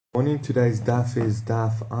Morning. Today's daf is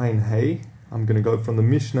daf Ayin Hey. I'm going to go from the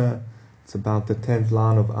Mishnah. It's about the 10th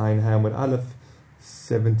line of Ayin Hey with Aleph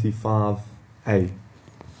 75a.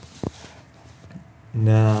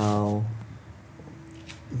 Now,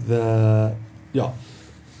 so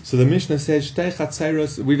the Mishnah says Shtei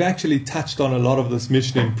chatzeros. We've actually touched on a lot of this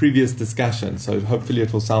Mishnah in previous discussions, so hopefully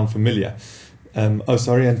it will sound familiar. And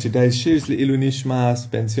today's shir is Leilu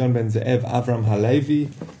Nishmas Ben Zion Ben Ze'ev Avram Halevi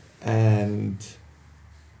and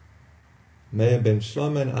Meir ben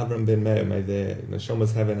Shlomo and Avram ben Meir. May their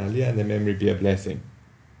neshamas have an aliyah and their memory be a blessing.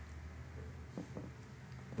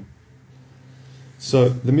 So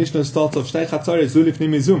the Mishnah starts off Shtei chatzer zu lifni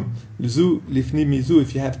mizum. Zu lifni mizu.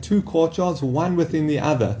 If you have two courtyards, one within the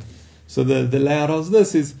other. So the layout of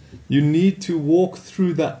this is you need to walk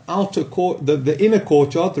through the outer court, the inner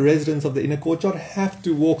courtyard. The residents of the inner courtyard have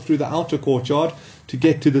to walk through the outer courtyard to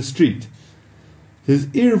get to the street. There's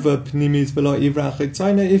irva pnimis v'lo ivra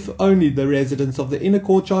chitzayna, if only the residents of the inner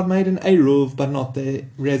courtyard made an eruv, but not the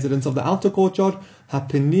residents of the outer courtyard.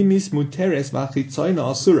 Hapnimis muteres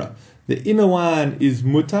v'chitzayna asura. The inner one is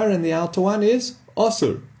mutar and the outer one is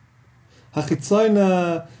asur.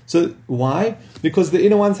 Hachitzayna. So why? Because the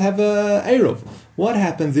inner ones have a eruv. What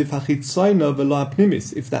happens if hachitzayna v'lo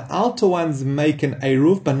pnimis? If the outer ones make an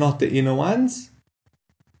eruv, but not the inner ones,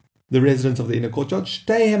 the residents of the inner courtyard,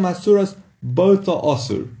 shteihem asuras. Both are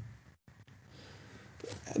asur.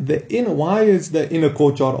 Why is the inner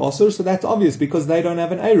courtyard asur? So that's obvious because they don't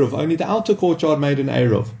have an eruv. Only the outer courtyard made an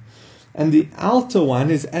eruv. And the outer one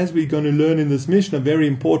is, as we're going to learn in this Mishnah, a very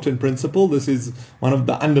important principle. This is one of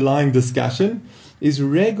the underlying discussion. Is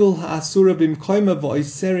regul ha'asura b'mkoima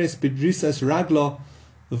v'oiseres b'drisas ragla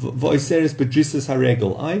v'oiseres b'drisas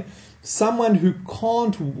haregel. Someone who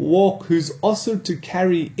can't walk, who's asur to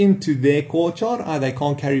carry into their courtyard, they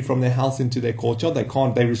can't carry from their house into their courtyard,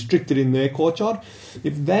 they're restricted in their courtyard.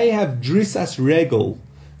 If they have drisas regel,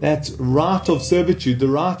 that's right of servitude, the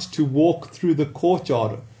right to walk through the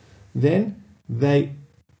courtyard, then they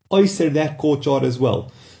oiser that courtyard as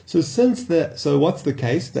well. So what's the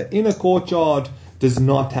case? The inner courtyard does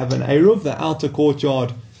not have an eruv, the outer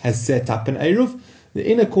courtyard has set up an eruv. The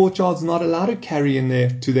inner courtyard is not allowed to carry in there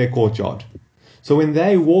to their courtyard. So when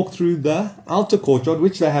they walk through the outer courtyard,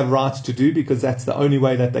 which they have rights to do because that's the only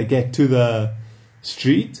way that they get to the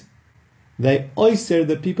street, they oiser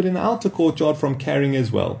the people in the outer courtyard from carrying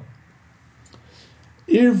as well.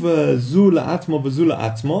 Irva zu la'atmo v'zu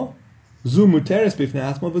la'atmo, zu muteres b'fnei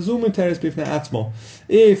atmo v'zu muteres b'fnei atmo.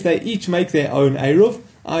 If they each make their own eruv,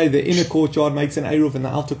 the inner courtyard makes an eruv and the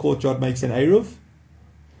outer courtyard makes an eruv,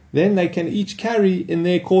 then they can each carry in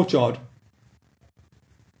their courtyard.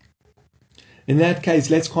 In that case,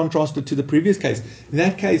 let's contrast it to the previous case. In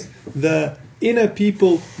that case, the inner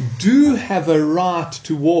people do have a right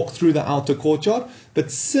to walk through the outer courtyard,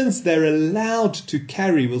 but since they're allowed to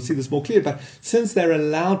carry, we'll see this more clearly, but since they're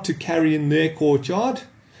allowed to carry in their courtyard,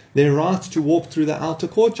 their right to walk through the outer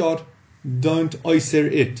courtyard don't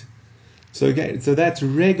oiser it. So that's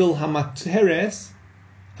regel hamuteres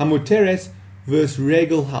versus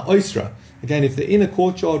regel ha'oisra. Again, if the inner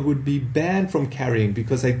courtyard would be banned from carrying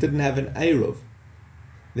because they didn't have an eruv,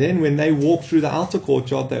 then when they walk through the outer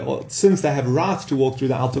courtyard, since they have rights to walk through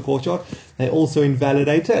the outer courtyard, they also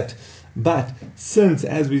invalidate it. But since,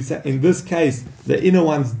 as we said, in this case, the inner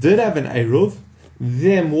ones did have an eruv,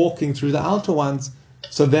 them walking through the outer ones,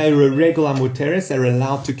 so they're a regel hamuteres, they're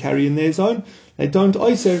allowed to carry in their zone, they don't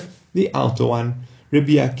oiser the outer one.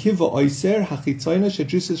 Rabbi Akiva oiser hachitzayna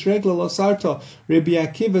shedrisas regla l'sarta. Rabbi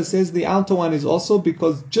Akiva says the outer one is also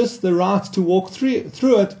because just the right to walk through it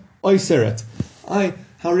oiser it.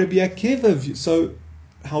 How Rabbi Akiva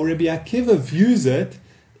views it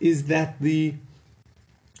is that the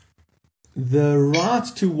right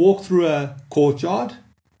to walk through a courtyard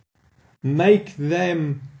make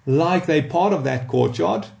them like they're part of that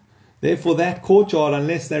courtyard. Therefore, that courtyard,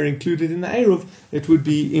 unless they're included in the eruv, it would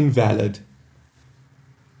be invalid.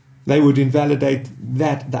 They would invalidate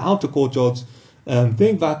the outer courtyard's thing. And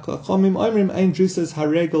the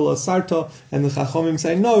Chachamim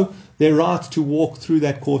say no, their right to walk through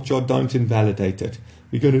that courtyard don't invalidate it.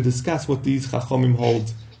 We're going to discuss what these Chachamim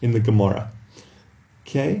hold in the Gemara.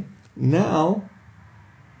 Okay, now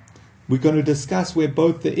we're going to discuss where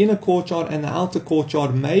both the inner courtyard and the outer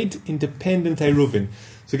courtyard made independent eruvin.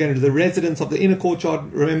 So again, the residents of the inner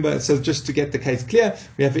courtyard, remember, so just to get the case clear,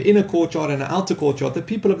 we have an inner courtyard and an outer courtyard. The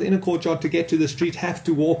people of the inner courtyard, to get to the street, have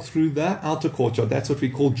to walk through the outer courtyard. That's what we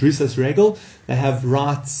call drisas regel. They have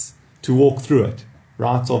rights to walk through it.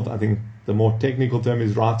 Rights of, I think the more technical term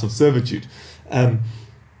is rights of servitude.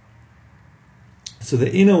 So the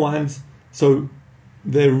inner ones, so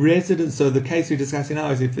the residence, so the case we're discussing now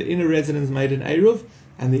is if the inner residence made an Eruv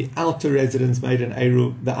and the outer residence made an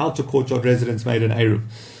Eruv, the outer courtyard residence made an Eruv.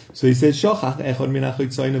 So he says, Shochach echad min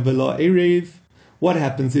hachitzono velo erev. What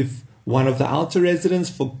happens if one of the outer residents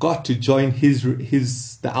forgot to join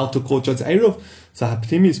the outer courtyard's Eruv? So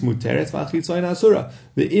hapnimis muteret v'achitzono asura.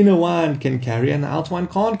 The inner one can carry and the outer one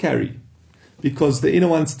can't carry, because the inner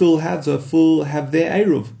one still have their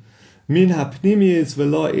Eruv. Min hapnimis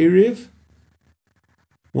velo erev.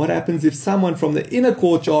 What happens if someone from the inner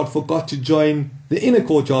courtyard forgot to join the inner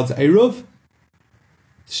courtyard's Eruv?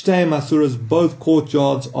 Shtei Masuras, both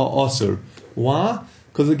courtyards are Asur. Why?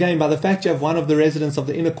 Because again, by the fact you have one of the residents of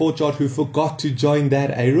the inner courtyard who forgot to join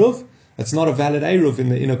that Eruv, it's not a valid Eruv in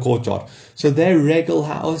the inner courtyard. So they're Regel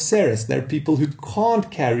HaOseres. They're people who can't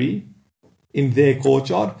carry in their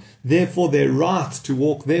courtyard. Therefore, their right to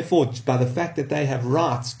walk, by the fact that they have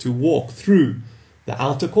rights to walk through the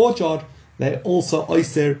outer courtyard, they also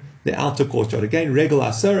oiser the outer courtyard. Again, Regel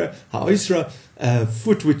Asera, HaOsra, a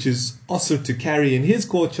foot which is osir to carry in his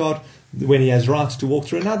courtyard, when he has rights to walk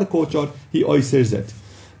through another courtyard, he oisers it.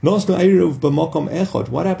 Nosno Eruv b'mokom echad.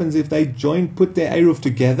 What happens if they put their Eruv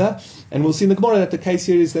together? And we'll see in the Gemara that the case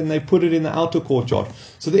here is then they put it in the outer courtyard.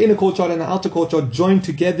 So the inner courtyard and the outer courtyard join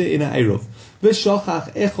together in an Eruv.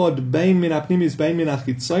 V'shachach echad bein min hapnimis bein min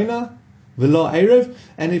hachitzono v'lo Eruv.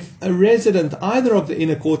 And if a resident either of the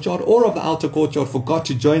inner courtyard or of the outer courtyard forgot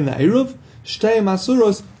to join the Eruv, shtei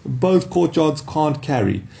masuros, both courtyards can't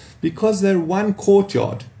carry, because they're one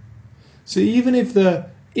courtyard. So even if the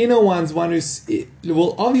inner one's one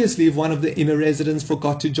obviously if one of the inner residents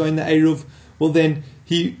forgot to join the Eruv, well then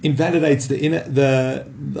he invalidates the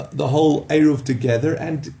whole Eruv together,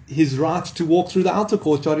 and his right to walk through the outer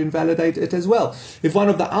courtyard invalidate it as well. If it's one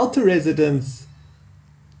of the outer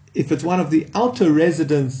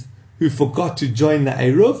residents who forgot to join the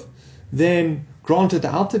Eruv, then granted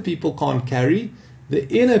the outer people can't carry, the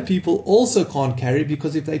inner people also can't carry,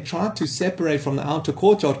 because if they try to separate from the outer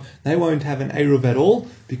courtyard, they won't have an Eruv at all,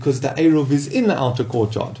 because the Eruv is in the outer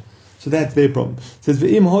courtyard. So that's their problem. It says,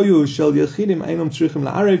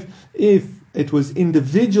 if it was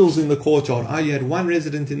individuals in the courtyard, you had one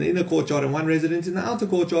resident in the inner courtyard and one resident in the outer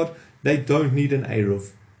courtyard, they don't need an Eruv.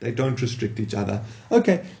 They don't restrict each other.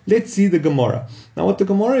 Okay, let's see the Gemara. Now what the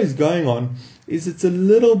Gemara is going on is it's a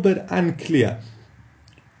little bit unclear.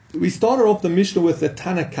 We started off the Mishnah with the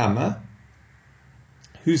Tanakama,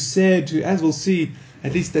 who as we'll see,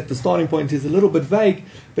 at least at the starting point, is a little bit vague,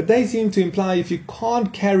 but they seem to imply if you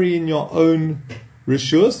can't carry in your own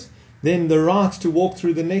Rishus, then the right to walk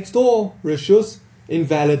through the next door Rishus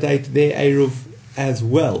invalidate their Eruv as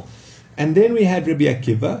well. And then we had Rabbi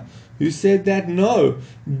Akiva, who said that no,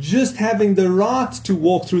 just having the right to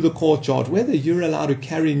walk through the courtyard, whether you're allowed to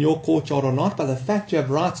carry in your courtyard or not, by the fact you have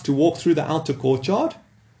rights to walk through the outer courtyard,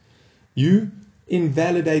 you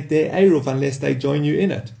invalidate their Eruv unless they join you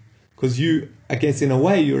in it. Because I guess in a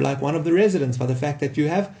way, you're like one of the residents by the fact that you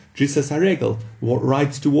have Drisas HaRegel,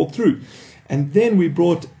 rights to walk through. And then we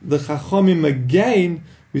brought the Chachomim again,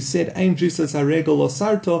 who said, Ein Drisas HaRegel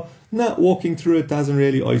Osarto, no, walking through it doesn't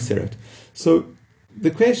really oiser it. So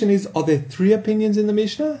the question is, are there three opinions in the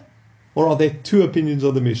Mishnah? Or are there two opinions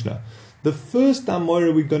of the Mishnah? The first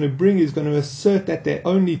Amora we're going to bring is going to assert that there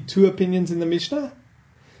are only two opinions in the Mishnah.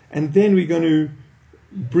 And then we're going to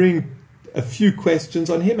bring a few questions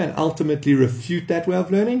on him and ultimately refute that way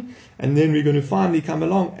of learning. And then we're going to finally come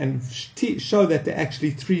along and show that there are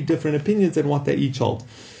actually three different opinions and what they each hold.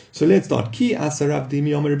 So let's start. Ki asa Rav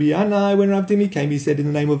Dimi Omer Rabbi Yanai. When Rav Dimi came, he said in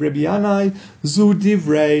the name of Rabbi Yanai, Zu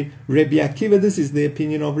divrei Rabbi Akiva. This is the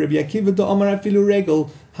opinion of Rabbi Akiva. Do Omer afilu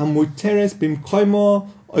regel hamuteres bimkoimo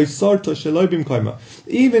oisarto shelo bimkoimo.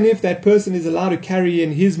 Even if that person is allowed to carry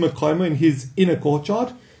in his mekoimo, in his inner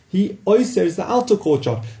courtyard, he oisers the outer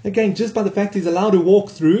courtyard. Again, just by the fact he's allowed to walk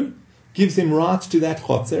through, gives him right to that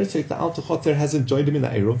chatzer. So if the outer chatzer hasn't joined him in the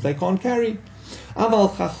Eruv, they can't carry.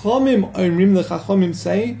 Aval chachomim omrim, the chachomim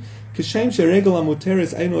say, Kishem sheregel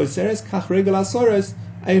amuteres eino oiseres, kach regel asores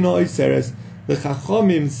eino oiseres. The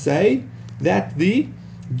chachomim say that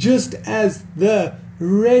just as the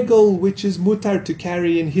regel which is mutar to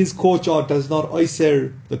carry in his courtyard does not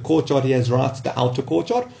oiser the courtyard he has right to the outer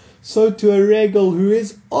courtyard, so to a regel who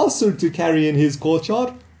is also to carry in his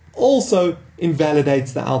courtyard also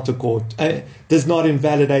invalidates the outer court.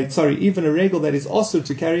 Even a regel that is also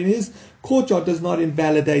to carry in his courtyard does not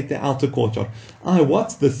invalidate the outer courtyard.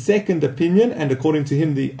 What's the second opinion, and according to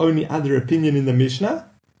him the only other opinion in the Mishnah?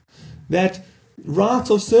 That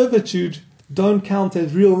rights of servitude don't count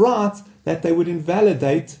as real rights, that they would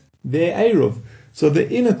invalidate their Eruv. So the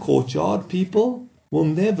inner courtyard people will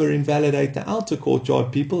never invalidate the outer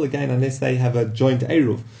courtyard people, again, unless they have a joint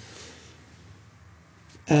Eruv.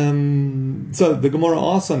 So the Gemara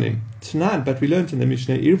asks on him, Tanan, but we learned in the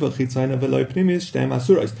Mishnah, if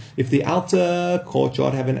the outer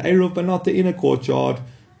courtyard have an Eruv but not the inner courtyard,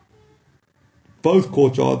 both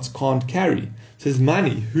courtyards can't carry. It says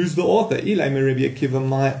Mani, who's the author? Eli Rabbi Akiva,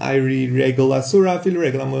 my Iri Regel Asura Fil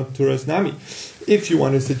Regel Amoturos Nami. If you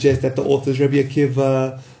want to suggest that the author is Rabbi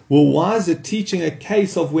Akiva, well, why is it teaching a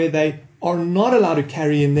case of where they are not allowed to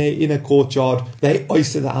carry in their inner courtyard, they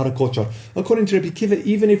oyster the outer courtyard? According to Rabbi Akiva,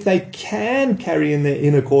 even if they can carry in their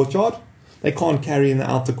inner courtyard, they can't carry in the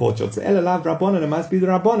outer courtyard. So Elalav Rabbanan, it must be the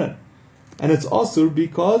Rabbanan. And it's also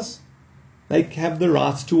because they have the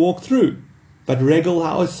rights to walk through. But regel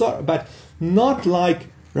ha'osar, but not like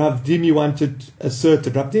Rav Dimi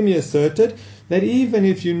asserted. Rav Dimi asserted that even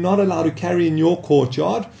if you're not allowed to carry in your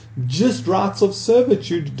courtyard, just rights of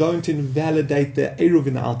servitude don't invalidate the Eruv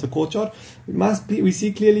in the outer courtyard. We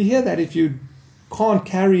see clearly here that if you can't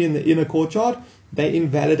carry in the inner courtyard, they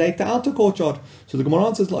invalidate the outer courtyard. So the Gemara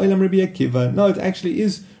answers, La'olam Rabbi Akiva. No, it actually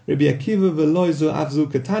is Rabbi Akiva v'loizu avzu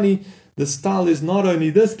katani. The style is not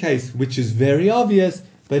only this case, which is very obvious,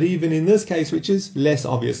 but even in this case, which is less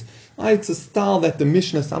obvious. It's a style that the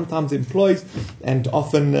Mishnah sometimes employs, and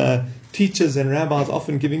often teachers and rabbis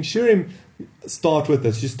often giving shirim start with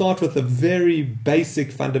this. You start with the very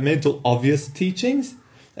basic, fundamental, obvious teachings,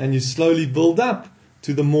 and you slowly build up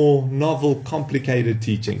to the more novel, complicated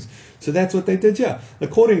teachings. So that's what they did here.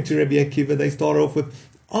 According to Rabbi Akiva, they start off with,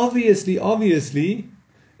 obviously,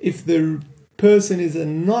 if the person is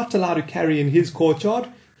not allowed to carry in his courtyard,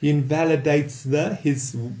 he invalidates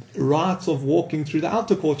his rights of walking through the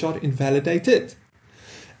outer courtyard, invalidate it.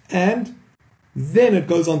 And then it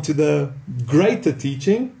goes on to the greater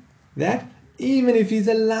teaching that even if he's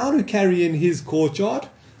allowed to carry in his courtyard,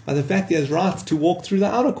 by the fact he has rights to walk through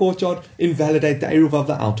the outer courtyard, invalidate the Eruv of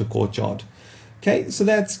the outer courtyard. Okay, so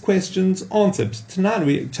that's questions answered. Tonight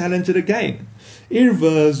we challenge it again. We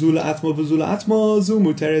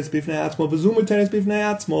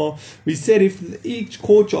said if each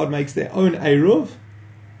courtyard makes their own Eruv,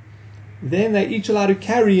 then they're each allowed to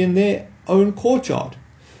carry in their own courtyard.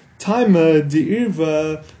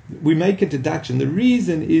 We make a deduction. The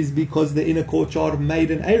reason is because the inner courtyard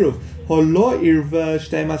made an Eruv.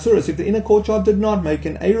 If the inner courtyard did not make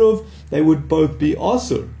an Eruv, they would both be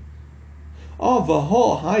Asur.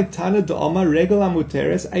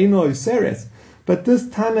 But this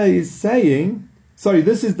Tana is saying,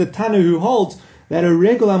 this is the Tana who holds that a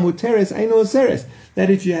regel amuteres eino oseres,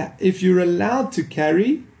 that if you're allowed to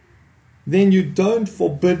carry, then you don't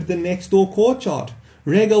forbid the next door courtyard.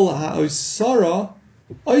 Regel ha'osara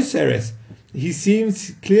oseres. He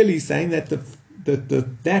seems clearly saying that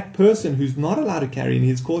that person who's not allowed to carry in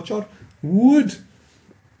his courtyard would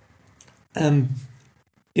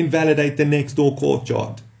invalidate the next door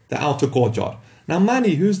courtyard, the outer courtyard. Now,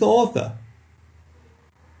 Mani, who's the author?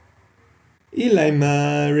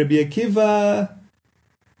 Rabbi Akiva,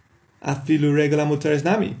 afilu regel amuteres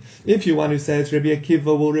nami. If you want to say it's Rabbi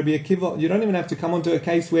Akiva, you don't even have to come onto a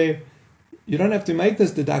case where you don't have to make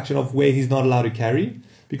this deduction of where he's not allowed to carry,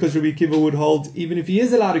 because Rabbi Akiva would hold, even if he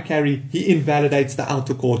is allowed to carry, he invalidates the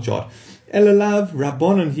outer courtyard. Elalav,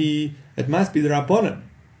 Rabbanon, it must be the Rabbanon.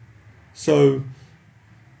 So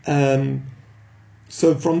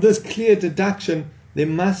from this clear deduction, there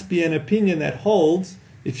must be an opinion that holds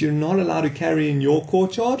if you're not allowed to carry in your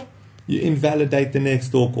courtyard, you invalidate the next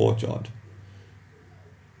door courtyard.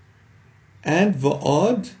 And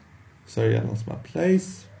v'od, sorry, I lost my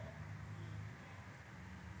place.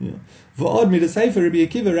 V'od midaseifa Rabbi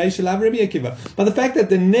Akiva, reish elav Rabbi Akiva. But the fact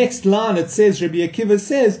that the next line it says Rabbi Akiva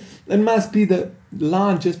says, it must be the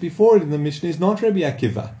line just before it in the Mishnah is not Rabbi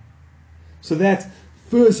Akiva. So that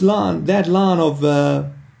first line, that line of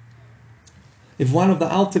if one of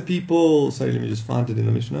the outer people, sorry, let me just find it in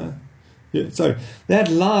the Mishnah. That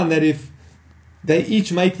line that if they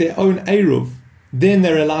each make their own Eruv, then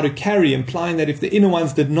they're allowed to carry, implying that if the inner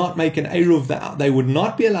ones did not make an Eruv, they would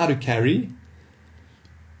not be allowed to carry.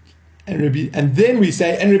 And then we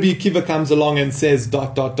say, and Rabbi Akiva comes along and says, ...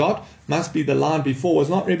 must be the line before, was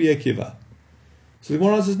not Rabbi Akiva. So the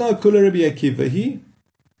Gemara says, no, Kula Rabbi Akiva,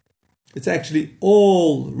 it's actually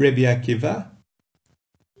all Rabbi Akiva.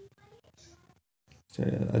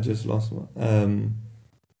 Sorry, I just lost one.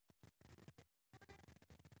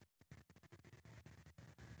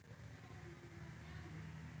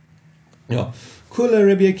 Kula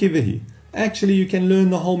Rabbi Akiva. Actually, you can learn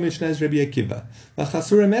the whole Mishnah as Rabbi Akiva.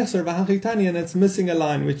 And it's missing a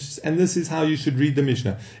line, and this is how you should read the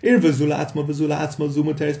Mishnah. If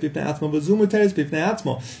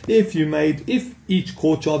each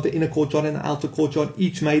courtyard, the inner courtyard and the outer courtyard,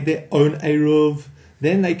 each made their own Eruv,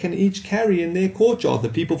 then they can each carry in their courtyard. The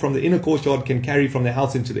people from the inner courtyard can carry from their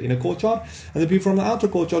house into the inner courtyard, and the people from the outer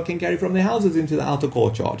courtyard can carry from their houses into the outer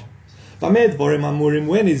courtyard. When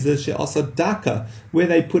is this she'asadaka, where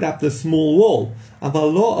they put up the small wall? But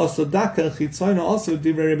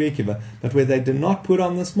where they did not put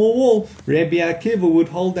on the small wall, Rabbi Akiva would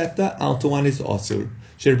hold that the outer one is asur.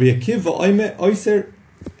 Rabbi Akiva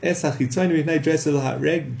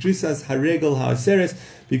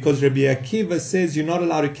because Rabbi Akiva says you're not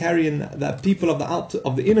allowed to carry in the people of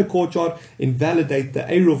the inner courtyard, invalidate the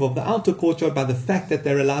Eruv of the outer courtyard by the fact that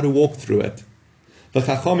they're allowed to walk through it. And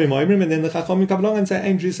then the Chachamim come along and say,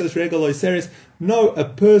 no, a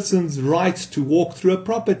person's right to walk through a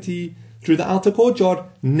property, through the outer courtyard,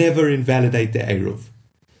 never invalidate the Eruv.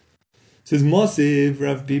 Says Mosiv,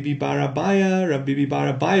 Rav Bibi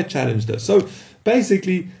Barabaya challenged us. So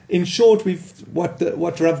basically, in short, what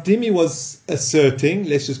Rav Dimi was asserting,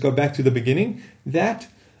 let's just go back to the beginning, that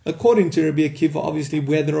according to Rabbi Akiva, obviously,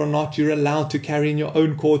 whether or not you're allowed to carry in your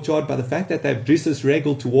own courtyard, by the fact that they have drissus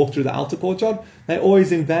regel to walk through the outer courtyard, they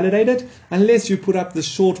always invalidate it, unless you put up the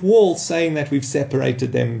short wall saying that we've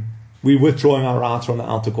separated them, we're withdrawing our rights from the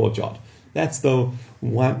outer courtyard. That's the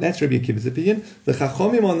one. That's Rabbi Akiva's opinion. The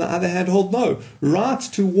Chachamim, on the other hand, hold no. Rights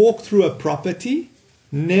to walk through a property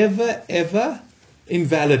never ever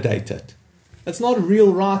invalidate it. It's not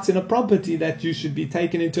real rights in a property that you should be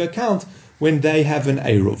taken into account when they have an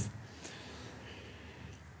Eruv.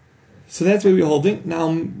 So that's where we're holding. Now,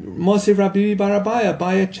 Moshe Rabbi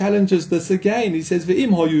Barabaya challenges this again. He says, V'im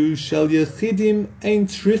hoyu shel yechidim ein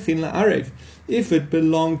trichin la'arev. If it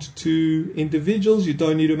belonged to individuals, you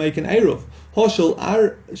don't need to make an Eruv. Hoshel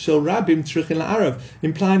rabim trichin la'arev,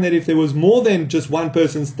 implying that if there was more than just one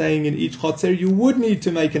person staying in each chatzer, you would need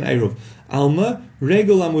to make an Eruv. Alma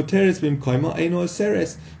regel amuteres b'mkoima eino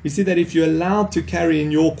oseres. We see that if you're allowed to carry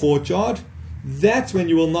in your courtyard, that's when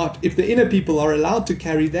you will not. If the inner people are allowed to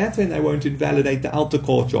carry, that's when they won't invalidate the outer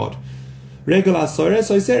courtyard. Regel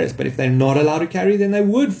asores oseres. But if they're not allowed to carry, then they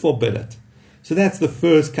would forbid it. So that's the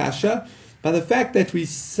first kasha. By the fact that we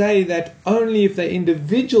say that only if they're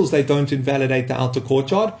individuals they don't invalidate the outer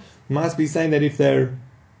courtyard, we must be saying that if they're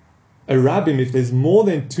a rabbim, if there's more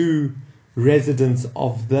than two residents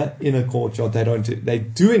of the inner courtyard, they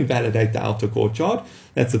do invalidate the outer courtyard.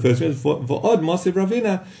 That's the first one. V'od Moshe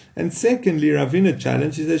Ravina. And secondly, Ravina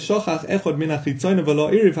challenge is a shochach echod min hachitzoyna v'lo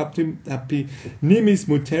iriv hapi nimis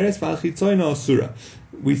muteres v'hachitzoyna asura.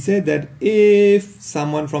 We said that if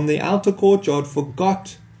someone from the outer courtyard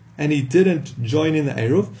forgot and he didn't join in the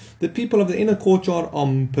Eruv, the people of the inner courtyard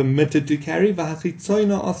are permitted to carry,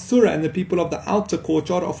 v'hachitzoyna asura, and the people of the outer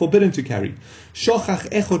courtyard are forbidden to carry.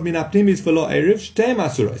 Shochach echod min hapnimis v'lo iriv shteim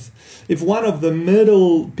asuros. If one of the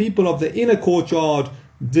middle people of the inner courtyard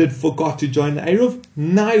forgot to join the Eruv,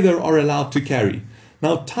 neither are allowed to carry.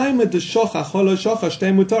 Now, taima de shochach holo shochach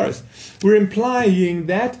shteim mutaros. We're implying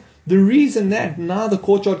that the reason that now the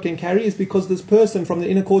courtyard can carry is because this person from the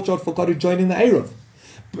inner courtyard forgot to join in the Eruv.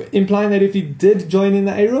 Implying that if he did join in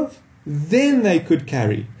the Eruv, then they could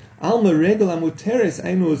carry. Alma regel amuteres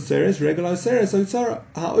einu oseres regel oseres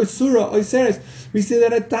osura oseres. We see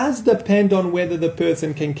that it does depend on whether the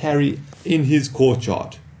person can carry in his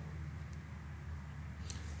courtyard.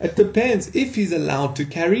 It depends. If he's allowed to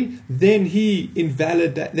carry, then he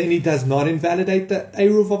does not invalidate the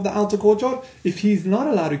Eruv of the outer courtyard. If he's not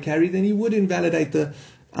allowed to carry, then he would invalidate the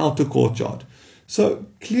outer courtyard. So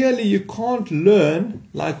clearly you can't learn,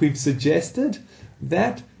 like we've suggested,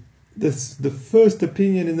 that the first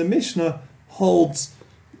opinion in the Mishnah holds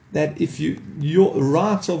that if your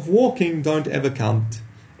rights of walking don't ever count.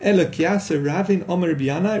 Ravin Omer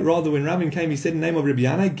Rabbi, rather when Ravin came, he said in the name of Rabbi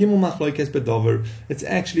Yanai, Gimel Machloikes Bedover. It's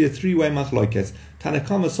actually a three-way Machloikes.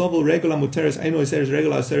 Tanakama Sovel Regula Muteres Eino Oseres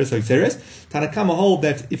Regula Oseres Oseres. Tanakama hold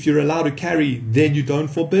that if you're allowed to carry, then you don't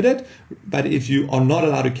forbid it, but if you are not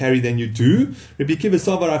allowed to carry, then you do. Rabbi Kiva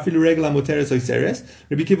Sover Afilu Regula Muteres Oseres.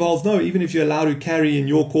 Rabbi Kiva holds no, even if you're allowed to carry in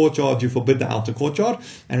your courtyard, you forbid the outer courtyard.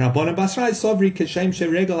 And Rabbanan Basrai Sovri Keshem She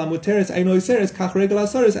Regula Muteres Eino Oseres Kach Regula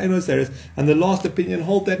Oseres Eino Oseres. And the last opinion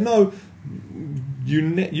holds that no,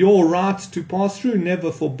 your right to pass through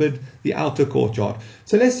never forbid the outer courtyard.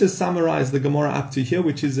 So let's just summarize the Gemara up to here,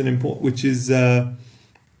 which will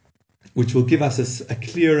give us a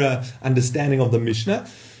clearer understanding of the Mishnah.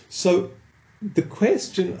 So the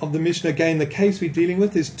question of the Mishnah, again, the case we're dealing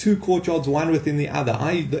with is two courtyards, one within the other,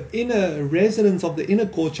 i.e. the inner residents of the inner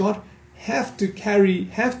courtyard have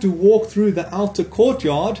to walk through the outer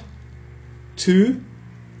courtyard to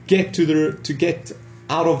get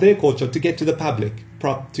out of their courtyard, to get to the public,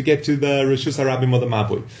 to get to the Rishus HaRabim or the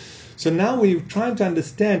Mabui. So now we're trying to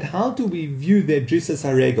understand, how do we view their Drisas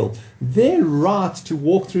HaRegel, their right to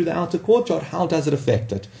walk through the outer courtyard, how does it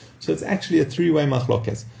affect it? So it's actually a three-way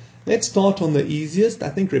machlokes. Let's start on the easiest. I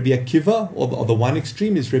think Rabbi Akiva, or the one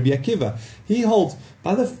extreme, is Rabbi Akiva. He holds,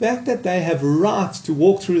 by the fact that they have rights to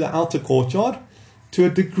walk through the outer courtyard, to a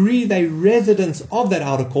degree they residents of that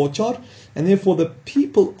outer courtyard, and therefore the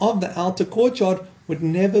people of the outer courtyard would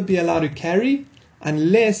never be allowed to carry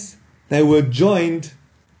unless they were joined,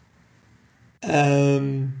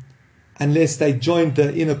 unless they joined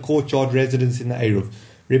the inner courtyard residents in the Eruv.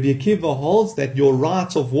 Rabbi Akiva holds that your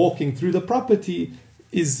right of walking through the property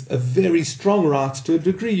is a very strong right. To a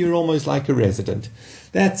degree, you're almost like a resident.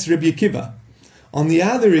 That's Rabbi Akiva. On the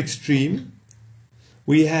other extreme,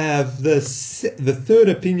 we have the third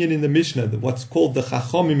opinion in the Mishnah, what's called the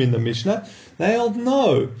Chachomim in the Mishnah. They hold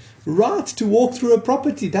no. Right to walk through a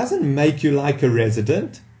property doesn't make you like a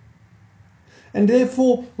resident. And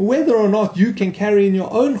therefore, whether or not you can carry in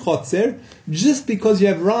your own chatzer, just because you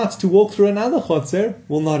have rights to walk through another chatzer,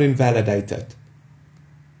 will not invalidate it.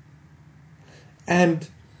 And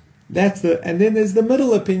then there's the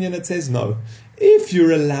middle opinion that says no. If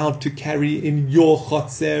you're allowed to carry in your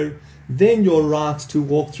chatzer, then your right to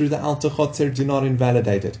walk through the outer chatzer do not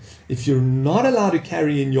invalidate it. If you're not allowed to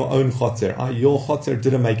carry in your own chatzer, your chatzer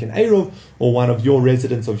didn't make an Eruv, or one of your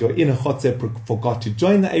residents of your inner chatzer forgot to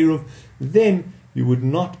join the Eruv, then you would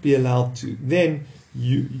not be allowed to. Then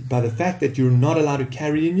by the fact that you're not allowed to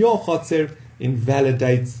carry in your chatzer,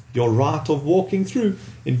 invalidates your right of walking through,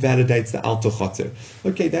 invalidates the outer chatzer.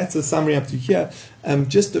 Okay, that's a summary up to here.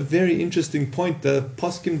 Just a very interesting point the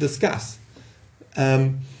poskim discuss.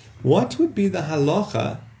 What would be the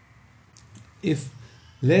halacha if,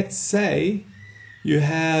 let's say, you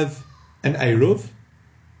have an Eruv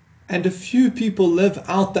and a few people live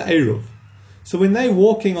out the Eruv? So when they're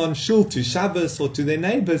walking on shul to Shabbos or to their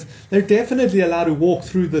neighbors, they're definitely allowed to walk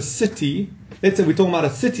through the city. Let's say we're talking about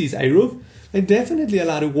a city's Eruv. They're definitely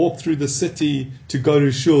allowed to walk through the city to go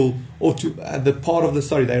to shul or to the part of the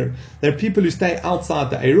story. There are people who stay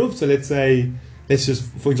outside the Eruv. So let's say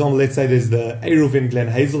there's the Eruv in Glen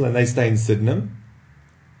Hazel and they stay in Sydenham.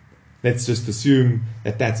 Let's just assume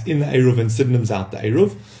that that's in the Eruv and Sydenham's out the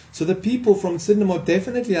Eruv. So the people from Sydenham are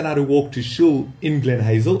definitely allowed to walk to shul in Glen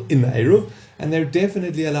Hazel, in the Eruv, and they're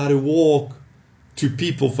definitely allowed to walk to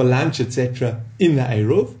people for lunch, etc., in the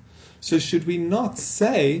Eruv. So should we not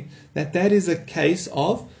say that is a case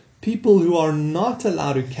of people who are not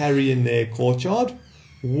allowed to carry in their courtyard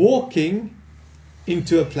walking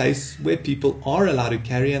into a place where people are allowed to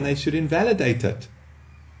carry, and they should invalidate it?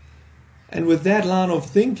 And with that line of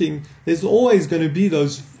thinking, there's always going to be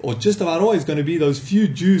those, or just about always going to be those few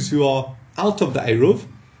Jews who are out of the Eruv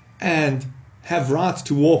and have rights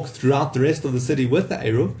to walk throughout the rest of the city with the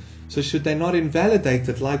Eruv. So should they not invalidate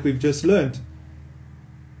it like we've just learned?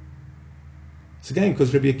 So again,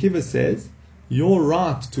 because Rabbi Akiva says your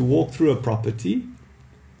right to walk through a property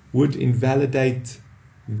would invalidate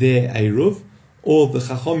their Eruv, or the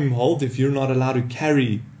Chachomim hold if you're not allowed to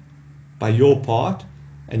carry by your part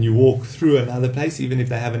and you walk through another place, even if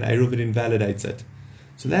they have an Eruv, it invalidates it.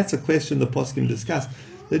 So that's a question the poskim discuss.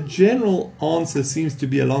 The general answer seems to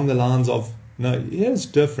be along the lines of, no, here's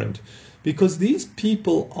different. Because these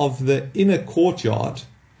people of the inner courtyard,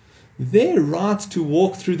 their right to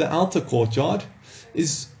walk through the outer courtyard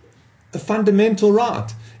is a fundamental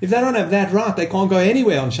right. If they don't have that right, they can't go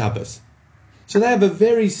anywhere on Shabbos. So they have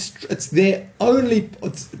it's their only,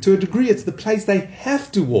 to a degree, it's the place they have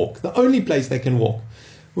to walk, the only place they can walk.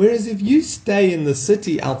 Whereas if you stay in the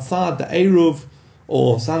city outside the Eruv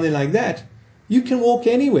or something like that, you can walk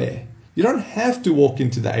anywhere. You don't have to walk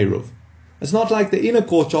into the Eruv. It's not like the inner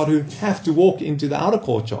courtyard who have to walk into the outer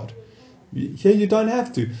courtyard. Here you don't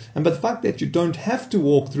have to. And but the fact that you don't have to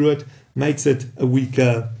walk through it makes it a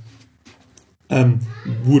weaker,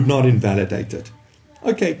 would not invalidate it.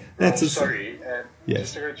 Okay, that's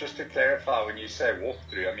yes. Just to clarify, when you say walk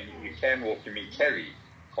through, I mean you can walk, you mean carry,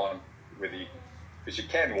 because you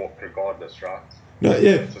can walk regardless, right? No.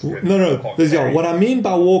 What I mean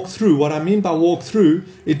by walk through,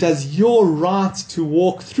 it does your right to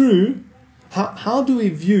walk through. How do we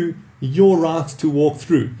view your right to walk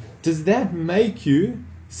through? Does that make you,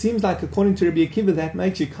 seems like according to Rabbi Akiva, that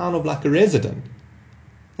makes you kind of like a resident.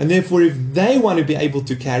 And therefore if they want to be able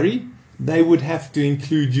to carry, they would have to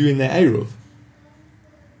include you in their Eruv.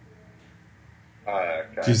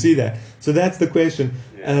 Okay. Do you see that? So that's the question.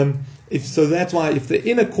 Yeah. So that's why if the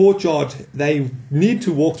inner courtyard, they need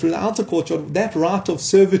to walk through the outer courtyard, that right of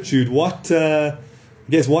servitude, what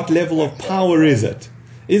level of power is it?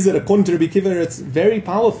 Is it, according to Rabbi Akiva, it's very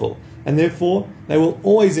powerful, and therefore they will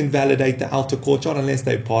always invalidate the outer courtyard unless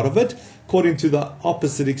they're part of it. According to the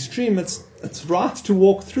opposite extreme, it's right to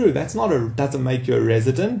walk through. Doesn't make you a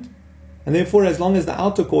resident, and therefore as long as the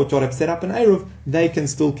outer courtyard have set up an Eruv, they can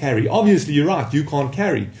still carry. Obviously, you're right, you can't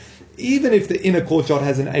carry. Even if the inner courtyard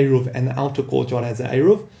has an Eruv and the outer courtyard has an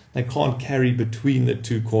Eruv, they can't carry between the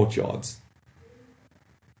two courtyards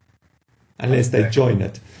unless they join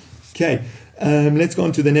it. Okay, let's go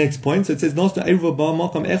on to the next point. So it says,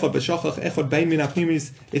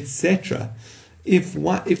 etc.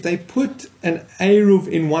 If they put an Eruv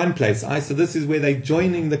in one place, so this is where they're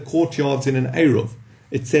joining the courtyards in an Eruv,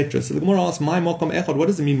 etc. So the Gemara asks, "My Mokom Echad." What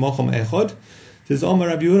does it mean, Mokom Echad? It says, "Amar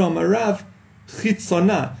Rabbi Yehuda, Amar Rav,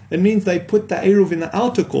 Chitzona." It means they put the Eruv in the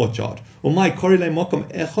outer courtyard. Or my Korile Mokom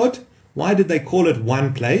Echad. Why did they call it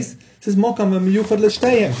one place? It says Mokom Miyuchad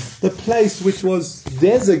L'Shteihem, the place which was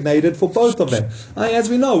designated for both of them. As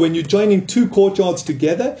we know, when you're joining two courtyards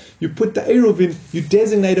together, you put the Eruv in, you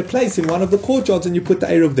designate a place in one of the courtyards and you put the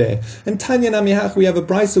Eruv there. And Tanya Namihach, we have a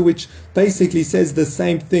brisa which basically says the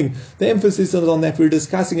same thing. The emphasis is on that we're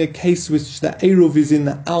discussing a case which the Eruv is in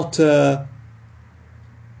the outer.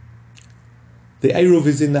 The Eruv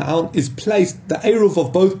is placed, the Eruv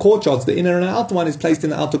of both courtyards, the inner and the outer one, is placed in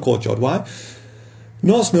the outer courtyard. Why?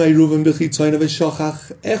 If they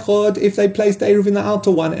placed the Eruv in the outer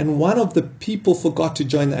one and one of the people forgot to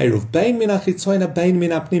join the Eruv,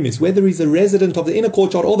 whether he's a resident of the inner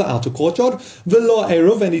courtyard or the outer courtyard, v'lo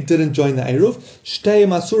Eruv, and he didn't join the Eruv, shtei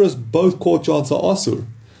masuras, both courtyards are asur.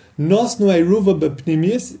 Nosnu Eruva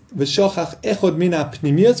b'pnimius v'shachach echod mina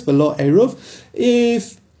pnimius v'lo Eruv.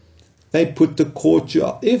 If they put the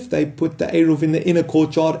Eruv in the inner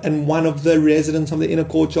courtyard and one of the residents of the inner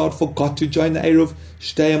courtyard forgot to join the Eruv,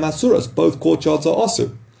 shtei masuras, both courtyards are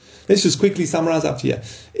asur. Let's just quickly summarize up here.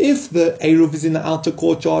 If the Eruv is in the outer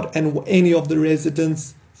courtyard and any of the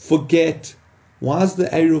residents forget, why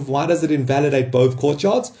does it invalidate both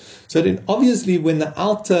courtyards? So then obviously when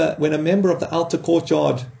a member of the outer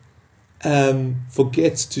courtyard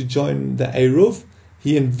forgets to join the Eruv,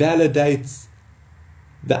 he invalidates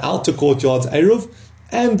the outer courtyard's Eruv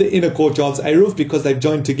and the inner courtyard's Eruv because they've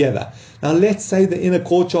joined together. Now let's say the inner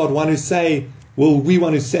courtyard want to say, well, we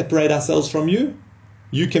want to separate ourselves from you.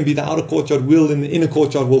 You can be the outer courtyard, in the inner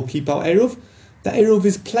courtyard will keep our Eruv. The Eruv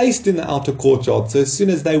is placed in the outer courtyard. So as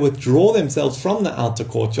soon as they withdraw themselves from the outer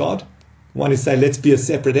courtyard, want to say, let's be a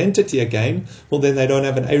separate entity again, well then they don't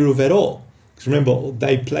have an Eruv at all. Because remember,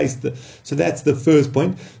 they placed so that's the first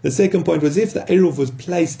point. The second point was if the Eruv was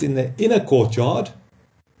placed in the inner courtyard,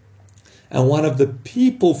 and one of the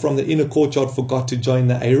people from the inner courtyard forgot to join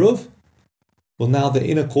the Eruv, well now the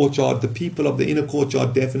people of the inner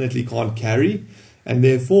courtyard definitely can't carry, and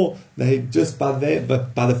therefore they just by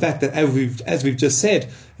the fact that as we've just said,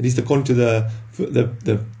 at least according to the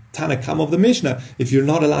Tanakam of the Mishnah, if you're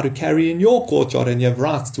not allowed to carry in your courtyard and you have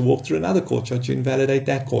rights to walk through another courtyard, you invalidate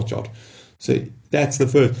that courtyard. So that's the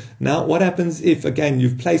first. Now what happens if again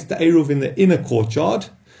you've placed the Eruv in the inner courtyard,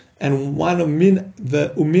 and one of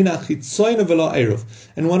the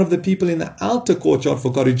people in the outer courtyard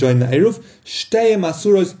forgot to join the Eruv, shtei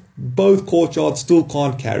masuros, both courtyards still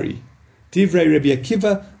can't carry. Divrei Rabbi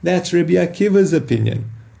Akiva, that's Rabbi Akiva's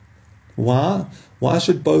opinion. Why? Why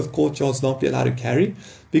should both courtyards not be allowed to carry?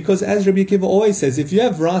 Because as Rabbi Akiva always says, if you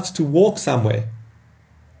have rights to walk somewhere,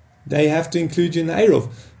 they have to include you in the Eruv.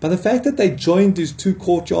 But the fact that they joined these two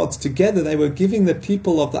courtyards together, they were giving the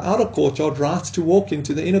people of the outer courtyard rights to walk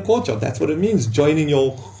into the inner courtyard. That's what it means, joining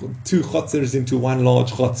your two chatzers into one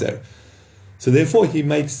large chatzer. So therefore, he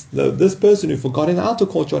makes this person who forgot in the outer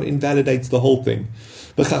courtyard invalidates the whole thing.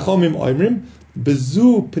 No,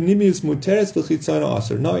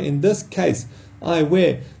 in this case,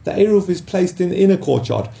 where the Eruv is placed in the inner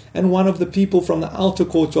courtyard, and one of the people from the outer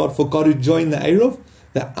courtyard forgot to join the Eruv,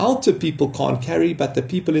 the outer people can't carry, but the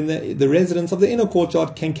people in the residents of the inner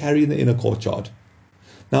courtyard can carry in the inner courtyard.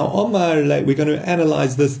 Now, Omar, we're going to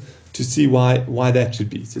analyze this to see why that should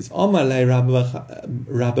be. It says, Omar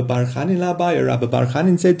Rabbi Bar Chanin l'Abaye. Rabbi Bar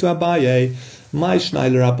Chanin said to Abaye, "My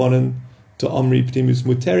shnai l'Rabbanan to Omri ptimus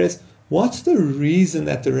muteres." What's the reason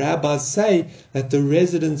that the rabbis say that the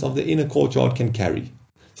residents of the inner courtyard can carry?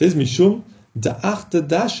 It says, Mishum da'achta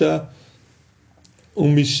dasha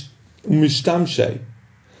umishtamshei.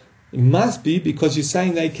 It must be because you're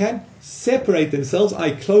saying they can separate themselves,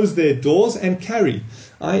 close their doors and carry.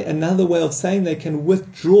 Another way of saying they can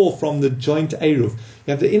withdraw from the joint Eruv.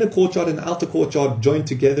 You have the inner courtyard and the outer courtyard joined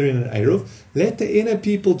together in an Eruv. Let the inner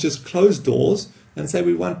people just close doors and say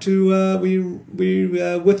we want to,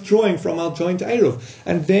 we're withdrawing from our joint Eruv.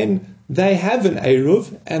 And then they have an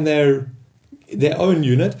Eruv and their own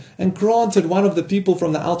unit, and granted one of the people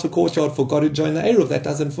from the outer courtyard forgot to join the Eruv, that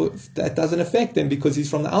doesn't affect them because he's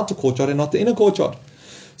from the outer courtyard and not the inner courtyard.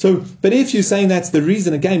 So, but if you're saying that's the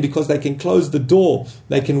reason, again, because they can close the door,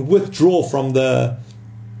 they can withdraw from the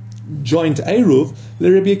joint Eruv,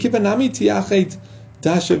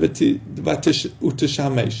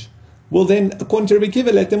 well then, according to Rabbi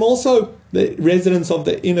Akiva, let them also, the residents of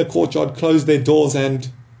the inner courtyard, close their doors and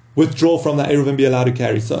withdraw from the Eruv and be allowed to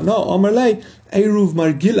carry. So no, Amarle, Eruv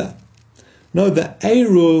Margila. No, the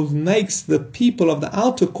Eruv makes the people of the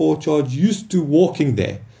outer courtyard used to walking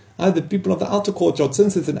there. The people of the outer courtyard,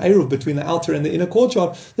 since it's an Eruv between the outer and the inner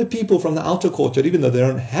courtyard, the people from the outer courtyard, even though they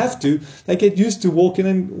don't have to, they get used to walking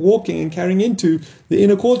and carrying into the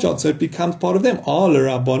inner courtyard, so it becomes part of them.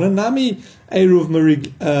 Nami Eruv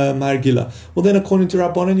Margila. Well then, according to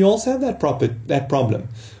Rabbanan, you also have that problem.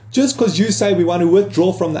 Just because you say we want to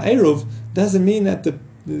withdraw from the Eruv doesn't mean that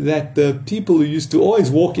the people who used to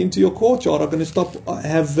always walk into your courtyard are going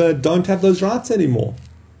to don't have those rights anymore.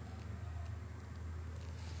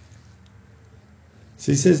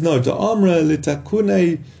 So he says, no, the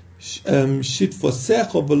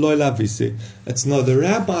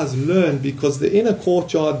rabbis learned because the inner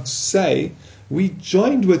courtyard say, we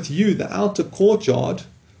joined with you, the outer courtyard,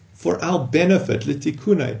 for our benefit,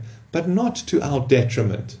 litikune, but not to our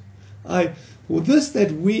detriment. This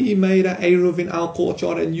that we made a Eruv in our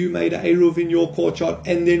courtyard and you made a Eruv in your courtyard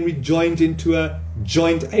and then we joined into a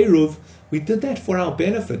joint Eruv, we did that for our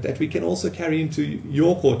benefit, that we can also carry into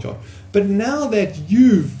your courtyard. But now that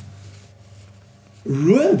you've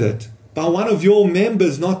ruined it by one of your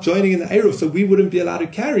members not joining in the Eruv, so we wouldn't be allowed to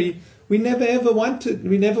carry, we never wanted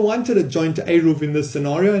a joint Eruv in this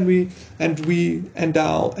scenario, and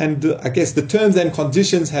I guess the terms and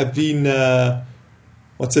conditions have been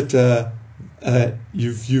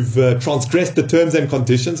you've transgressed the terms and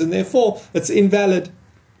conditions, and therefore it's invalid.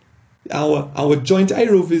 Our joint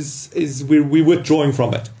Eruv is we're withdrawing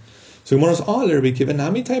from it. So Gemara says,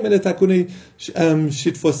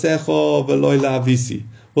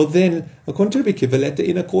 well then, according to Rabbi Akiva, let the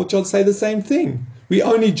inner courtyard say the same thing. We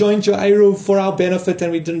only joined your Eruv for our benefit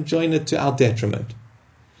and we didn't join it to our detriment.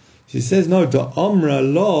 She says, no, the Amra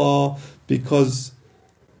law, because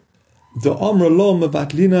the Amra law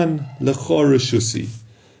mevatlinan lecha reshusi.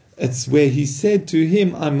 It's where he said to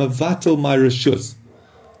him, I'm mevatel my reshus.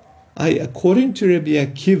 According to Rabbi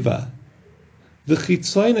Akiva, the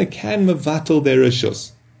chitzoyna can mevatel their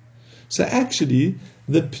reshus. So actually,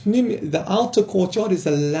 the outer courtyard is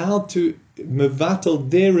allowed to mevatel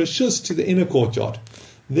their reshus to the inner courtyard.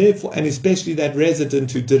 Therefore, and especially that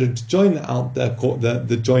resident who didn't join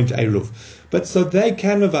the joint Eruv. But so they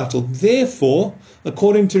can mevatel. Therefore,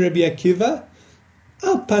 according to Rabbi Akiva,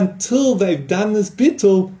 up until they've done this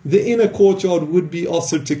bittul, the inner courtyard would be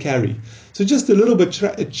also to carry. So just a little bit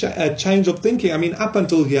change of thinking. I mean, up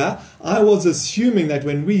until here, I was assuming that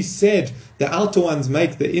when we said the outer ones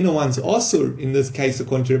make the inner ones also, in this case,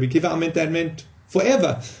 according to Rabbi Akiva, that meant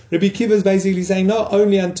forever. Rabbi Akiva is basically saying, no,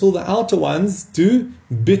 only until the outer ones do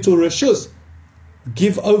bittul reshus,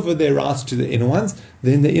 give over their rights to the inner ones,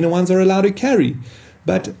 then the inner ones are allowed to carry.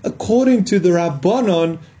 But according to the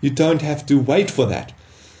Rabbanon, you don't have to wait for that.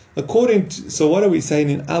 So what are we saying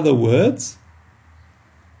in other words?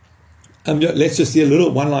 Let's just see a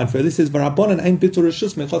little one line further. It says, "V'Rabbanan ain't bitul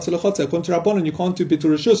reshus mechotzer lechotzer." According to Rabbanan, you can't do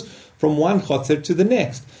bitul reshus from one chotzer to the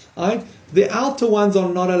next. Right? The outer ones are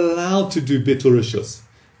not allowed to do bitul reshus.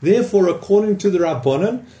 Therefore, according to the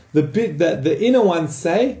Rabbanan, the inner ones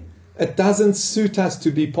say it doesn't suit us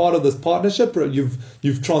to be part of this partnership.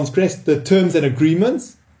 You've transgressed the terms and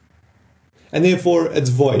agreements, and therefore it's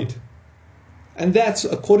void. And that's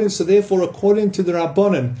according to the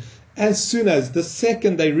Rabbanan. As soon as the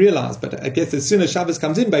second they realize, but I guess as soon as Shabbos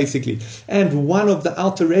comes in basically, and one of the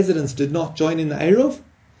outer residents did not join in the Eruv,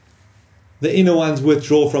 the inner ones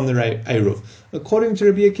withdraw from the Eruv. According to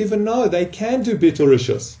Rabbi Akiva, no, they can do bitul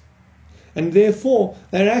reshus. And therefore,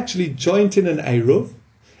 they're actually joined in an Eruv,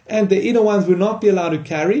 and the inner ones will not be allowed to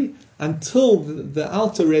carry until the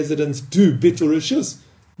outer residents do bitul reshus,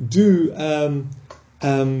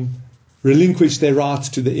 relinquish their rights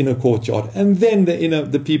to the inner courtyard, and then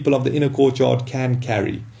the people of the inner courtyard can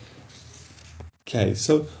carry. Okay,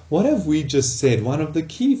 so what have we just said? One of the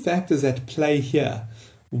key factors at play here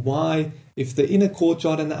why, if the inner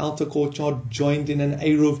courtyard and the outer courtyard joined in an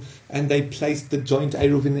Eruv, and they placed the joint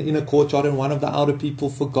Eruv in the inner courtyard, and one of the outer people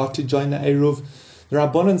forgot to join the Eruv, the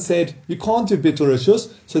Rabbanan said, you can't do Bitul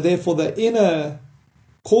Rishus, so therefore the inner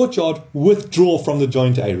courtyard withdraw from the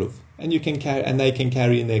joint Eruv, and you can carry, and they can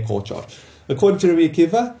carry in their courtyard. According to Rabbi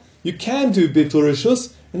Akiva, you can do Bitul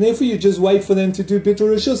Rishus, and therefore you just wait for them to do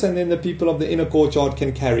Bitul Rishus, and then the people of the inner courtyard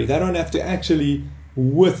can carry. They don't have to actually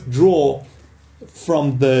withdraw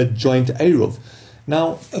from the joint Eruv.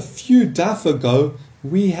 Now, a few daf ago,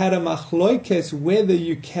 we had a machloikes whether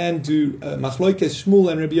you can do machloikes Shmuel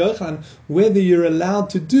and Rabbi Yochanan, whether you're allowed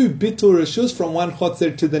to do bitul reshus from one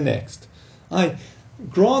chatzer to the next.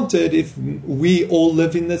 Granted, if we all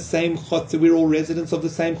live in the same chatzer, we're all residents of the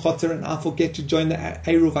same chatzer, and I forget to join the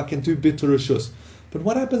Eruv, I can do bitul reshus. But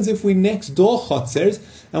what happens if we next door chatzers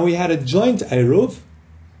and we had a joint Eruv?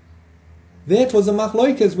 That was a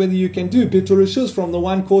machloikas whether you can do bitul reshus from the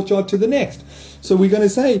one courtyard to the next. So we're going to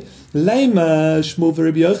say Leima Shmuel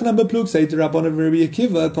v'Rabbi Yochanan beplug say to Rabbanan v'Rabbi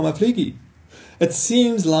Akiva komafligi. It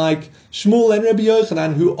seems like Shmuel and Rabbi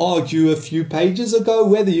Yochanan, who argue a few pages ago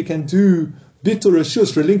whether you can do bitul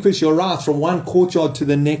reshus, relinquish your rights from one courtyard to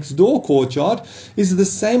the next door courtyard, is the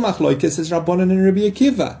same machloikas as Rabbanan and Rabbi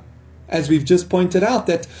Akiva. As we've just pointed out,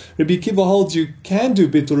 that Rabbi Akiva holds you can do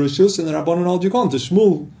bitul reshus, and the Rabbanan hold you can't. The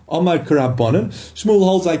Shmuel Amar Karabbanan, Shmuel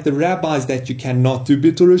holds like the rabbis that you cannot do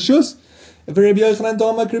bitul reshus. Rabbi Yochanan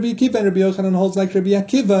Amar Rabbi Akiva, and Rabbi Yochanan holds like Rabbi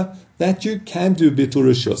Akiva that you can do bitul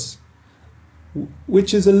reshus.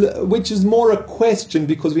 Which is more a question,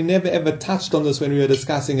 because we never ever touched on this when we were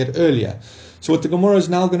discussing it earlier. So what the Gemara is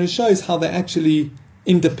now going to show is how they actually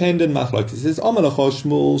independent machlokes. It says,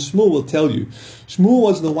 Shmuel will tell you. Shmuel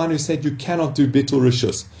was the one who said you cannot do bitul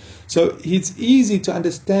reshus. So it's easy to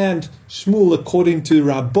understand Shmuel according to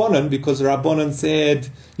Rabbanan, because Rabbanan said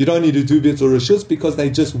you don't need to do bitul reshus because they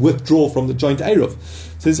just withdraw from the joint Eruv.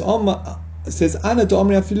 Says Ana to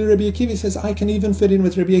Amri Afilu Rabbi Akiva. He says I can even fit in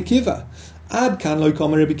with Rabbi Akiva. Ad kan lo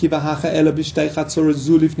yikomer Rabbi Akiva hacha ela b'shtei chatzor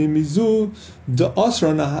zu lifnei mizu de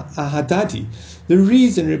osron ahadadi. The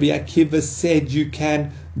reason Rabbi Akiva said you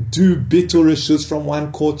can do bitul reshus from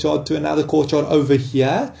one courtyard to another courtyard over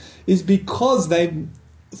here is because they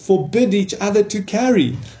forbid each other to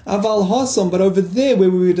carry. Aval Hassam, but over there where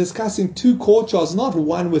we were discussing two courtyards, not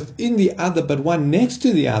one within the other, but one next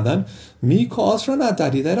to the other, they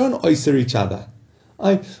don't oyster each other.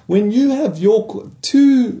 When you have your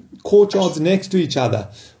two courtyards next to each other,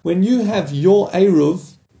 when you have your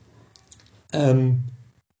Eruv,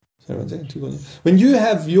 when you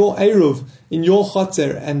have your Eruv in your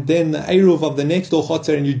chatzer and then the Eruv of the next door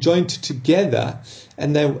chatzer, and you joined together,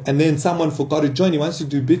 and then someone forgot to join, he wants to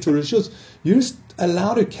do bitul reshus, you're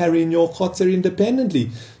allowed to carry in your chatzer independently.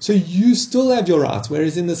 So you still have your rights.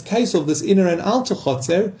 Whereas in this case of this inner and outer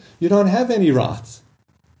chatzer, you don't have any rights.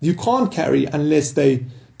 You can't carry unless they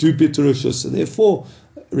do bitul reshus. So therefore,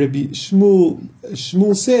 Rabbi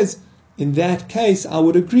Shmuel says, in that case, I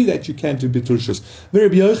would agree that you can do bitul reshus.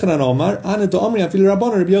 Rabbi Yochanan Omar, Ana do Amri Afilu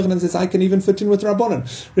Rabbanan. Rabbi Yochanan says I can even fit in with Rabbanan.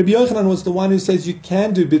 Rabbi Yochanan was the one who says you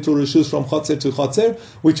can do bitul reshus from chatzer to chatzer,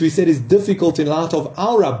 which we said is difficult in light of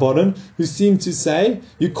our Rabbanan, who seem to say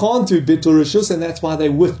you can't do bitul reshus, and that's why they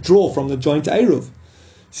withdraw from the joint Eruv.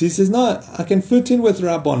 So he says, no, I can fit in with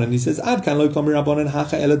Rabbanan. He says, Ad kan lo yikomer Rabbanan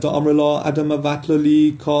hacha ela do Amri lo adam avatlo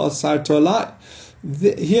li ka asarto alai.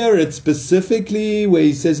 Here it's specifically where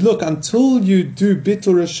he says, look, until you do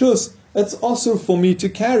bitul reshus, it's also for me to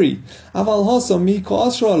carry. Aval hasa mi ka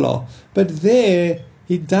asra Allah. But there,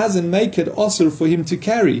 he doesn't make it also for him to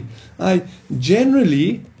carry.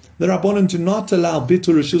 Generally, the Rabbanan do not allow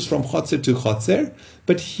bitul reshus from chatzer to chatzer,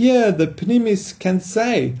 but here the pnimis can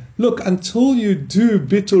say, look, until you do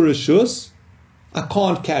bitul reshus, I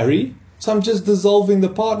can't carry, so I'm just dissolving the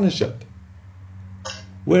partnership.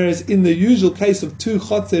 Whereas in the usual case of two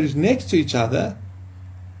chatzers next to each other,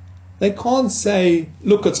 they can't say,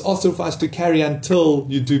 look, it's also for us to carry until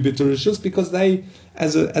you do bitul reshus, because they,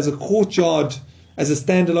 as a courtyard, as a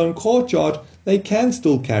standalone courtyard, they can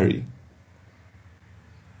still carry.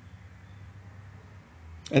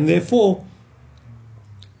 And therefore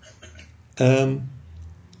you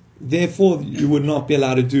would not be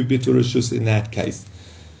allowed to do bitul reshus in that case.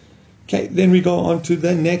 Okay, then we go on to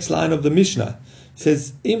the next line of the Mishnah. It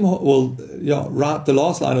says, the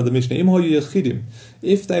last line of the Mishnah,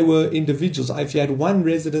 if they were individuals, if you had one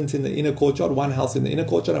resident in the inner courtyard, one house in the inner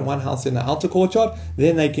courtyard, and one house in the outer courtyard,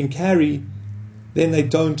 then they can carry, then they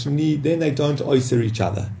don't oyster each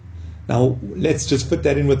other. Now, let's just fit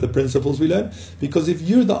that in with the principles we learned, because if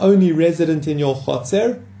you're the only resident in your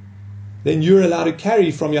chatzer, then you're allowed to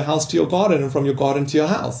carry from your house to your garden and from your garden to your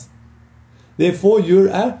house. Therefore, you're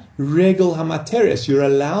a regel hamateres. You're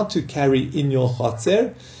allowed to carry in your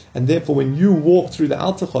chatzer. And therefore, when you walk through the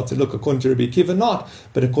outer chatzer, look, according to Rabbi Akiva, not,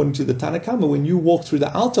 but according to the Tanna Kama, when you walk through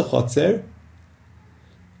the outer chatzer,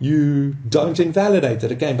 you don't invalidate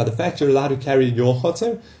it. Again, by the fact you're allowed to carry in your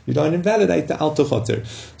chatzer, you don't invalidate the outer chatzer.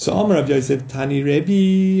 So Amar Rav Yosef Tani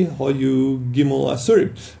Rebbe Hoyu Gimel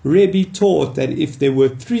Asurim. Rebbe taught that if there were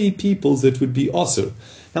 3 peoples, it would be Asur.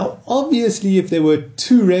 Now, obviously, if there were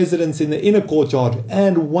 2 residents in the inner courtyard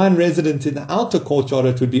and 1 resident in the outer courtyard,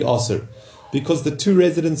 it would be Asur. Because the 2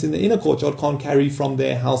 residents in the inner courtyard can't carry from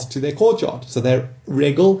their house to their courtyard. So they're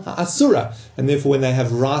regel ha'asura. And therefore, when they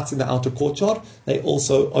have rights in the outer courtyard, they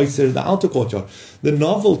also oiser the outer courtyard. The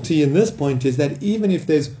novelty in this point is that even if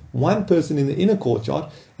there's 1 person in the inner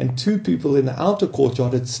courtyard and 2 people in the outer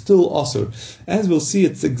courtyard, it's still osur. As we'll see,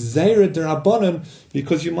 it's gzeira derabanan,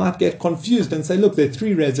 because you might get confused and say, look, there are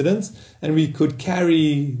 3 residents and we could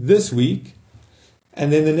carry this week. And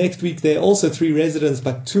then the next week there are also 3 residents,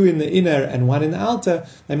 but 2 in the inner and 1 in the outer.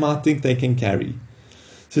 They might think they can carry.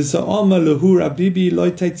 So don't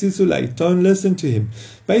listen to him.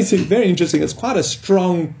 Basically, very interesting. It's quite a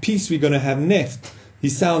strong piece we're going to have next. He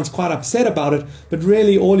sounds quite upset about it, but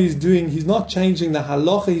really all he's doing, he's not changing the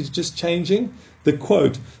halacha, he's just changing the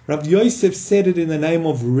quote. Rav Yosef said it in the name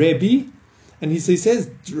of Rebbe, and he says,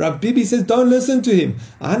 Rav Bibi says, don't listen to him.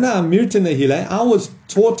 I was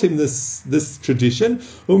taught him this tradition.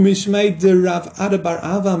 Rav Ada bar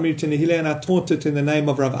Ava, and I taught it in the name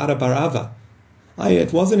of Rav Ada bar Ava.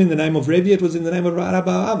 It wasn't in the name of Rebbe, it was in the name of Rav Ada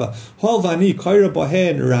bar Ava.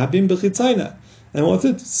 And what's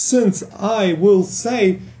it? Since I will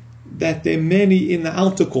say that there are many in the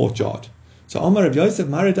outer courtyard. So Omar Rav Yosef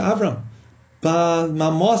married Avram. But my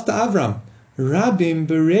master Avram, Rabim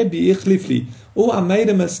beRebbi ichlifli. Oh, I made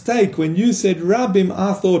a mistake. When you said Rabim,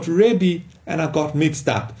 I thought Rebbe, and I got mixed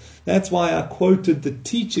up. That's why I quoted the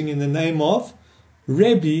teaching in the name of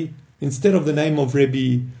Rebbe instead of the name of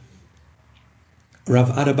Rebbe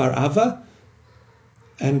Rav Ada bar Ava.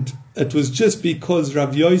 And it was just because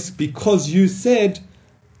Rav Yosef, because you said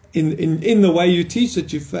in the way you teach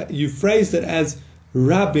it, you phrased it as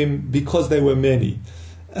Rabim because there were many.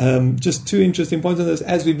 Just 2 interesting points on this.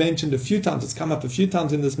 As we mentioned a few times, it's come up a few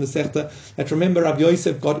times in this Masechta, that remember Rav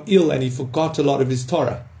Yosef got ill and he forgot a lot of his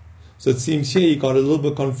Torah. So it seems here he got a little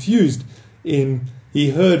bit confused he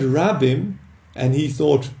heard Rabim and he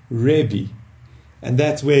thought Rebbe. And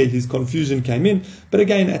that's where his confusion came in. But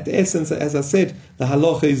again, at the essence, as I said, the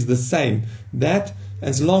halacha is the same. That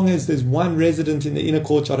as long as there's 1 resident in the inner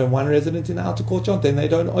courtyard and 1 resident in the outer courtyard, then they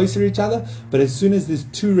don't oyster each other. But as soon as there's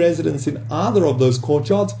 2 residents in either of those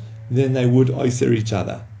courtyards, then they would oyster each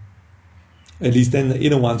other. At least then the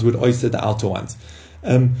inner ones would oyster the outer ones.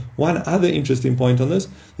 One other interesting point on this,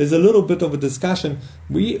 there's a little bit of a discussion.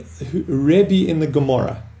 Rebbe in the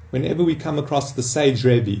Gemara, whenever we come across the sage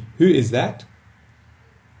Rebbe, who is that?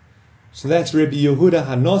 So that's Rabbi Yehuda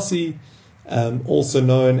Hanasi, also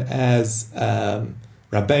known as Rabbeinu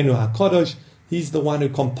HaKadosh. He's the one who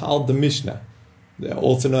compiled the Mishnah.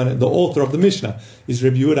 Also known as the author of the Mishnah is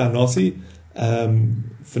Rabbi Yehuda Hanasi,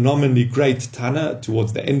 phenomenally great Tana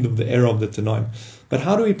towards the end of the era of the Tanoim. But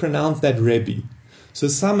how do we pronounce that Rebbe? So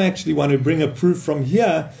some actually want to bring a proof from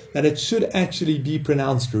here that it should actually be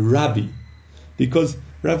pronounced Rabbi, because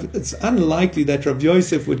it's unlikely that Rav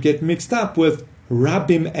Yosef would get mixed up with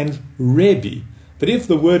Rabim and Rebbe. But if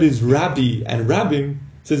the word is Rabbi and Rabim,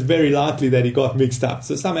 so it's very likely that he got mixed up.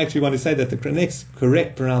 So some actually want to say that the next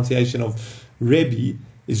correct pronunciation of Rebbe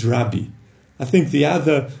is Rabbi. I think the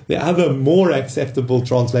other more acceptable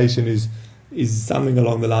translation is something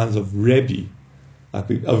along the lines of Rebbe.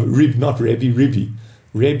 Not Rebbe, Rebbe.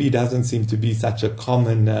 Rebbe doesn't seem to be such a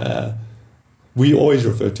common... we always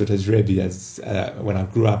refer to it as Rebbe as when I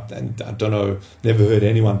grew up, and I don't know, never heard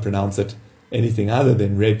anyone pronounce it anything other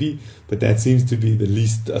than Rebbe, but that seems to be the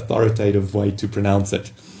least authoritative way to pronounce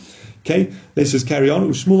it. Okay, let's just carry on.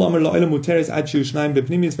 Shmuel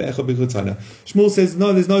says,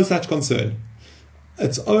 no, there's no such concern.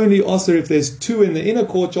 It's only also if there's 2 in the inner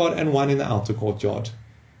courtyard and 1 in the outer courtyard.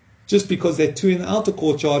 Just because there are 2 in the outer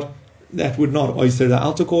courtyard, that would not oyster the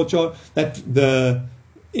outer courtyard, that the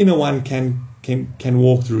inner one can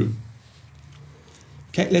walk through.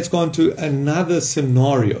 Okay, let's go on to another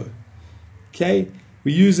scenario. Okay,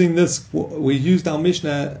 we used our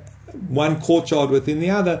Mishnah, 1 courtyard within the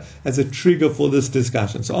other, as a trigger for this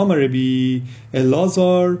discussion. So Amar Rabbi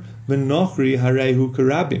Elazar v'nochri harehu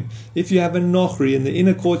karabim. If you have a nochri in the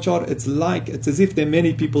inner courtyard, it's as if there are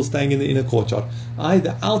many people staying in the inner courtyard.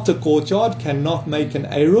 The outer courtyard cannot make an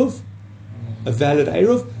eruv, a valid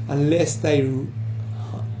eruv, unless they,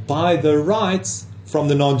 by the rights, from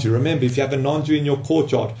the non-Jew. Remember, if you have a non-Jew in your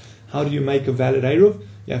courtyard, how do you make a valid Eruv?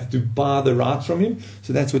 You have to buy the rights from him.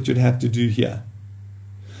 So that's what you'd have to do here.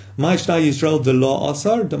 Ma'ishna Yisrael de lo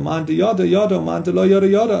asar, de man de yada yada, man de lo yada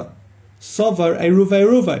yada. Sovar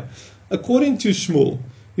eruve. According to Shmuel,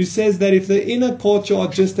 who says that if the inner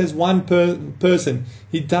courtyard just has one person,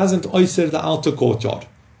 he doesn't oiser the outer courtyard.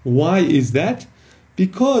 Why is that?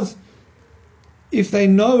 Because if they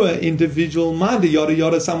know an individual, man de yada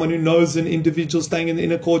yada, someone who knows an individual staying in the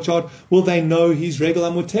inner courtyard, will they know he's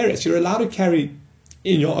regular muteres? You're allowed to carry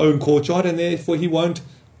in your own courtyard, and therefore he won't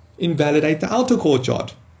invalidate the outer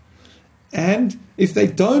courtyard. And if they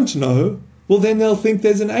don't know, well, then they'll think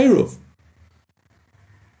there's an Eruv.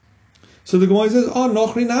 So the Gemara says, "Oh,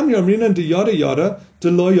 nochri namri amrinan de yada yada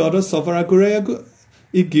de lo yada savar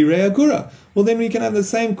igire agura." Well, then we can have the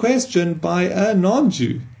same question by a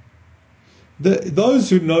non-Jew. Those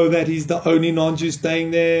who know that he's the only non-Jew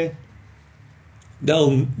staying there,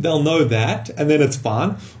 they'll know that, and then it's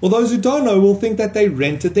fine. Or those who don't know will think that they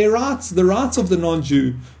rented their rights, the rights of the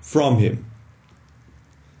non-Jew, from him.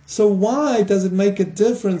 So why does it make a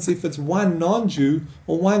difference if it's one non-Jew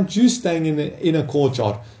or one Jew staying in the inner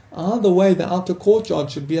courtyard? Either way, the outer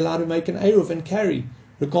courtyard should be allowed to make an Eruv and carry,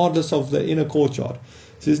 regardless of the inner courtyard.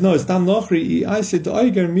 He says, no, Stam Nochri, I said,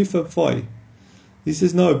 he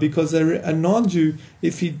says, no, because a non-Jew,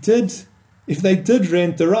 if they did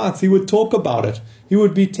rent the rights, he would talk about it. He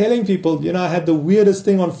would be telling people, I had the weirdest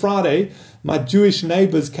thing on Friday. My Jewish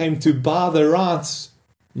neighbors came to buy the rights,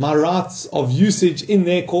 my rights of usage in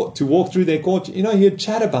their court, to walk through their court. He'd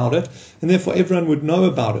chat about it, and therefore everyone would know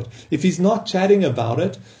about it. If he's not chatting about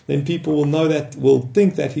it, then people will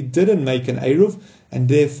think that he didn't make an Eruv, and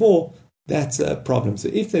therefore that's a problem. So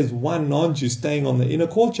if there's one non-Jew staying on the inner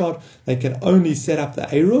courtyard, they can only set up the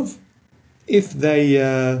Eruv if they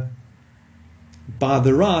buy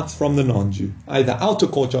the rights from the non-Jew. The outer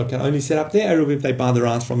courtyard can only set up their Eruv if they buy the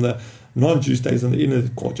rights from the non-Jew stays on the inner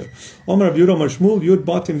courtyard. Omar Rav Yehuda Amar Shmuel Yud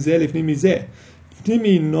Batim Zeh Lifnim Mizeh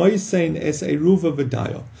Pnimi Noisein Es Eruva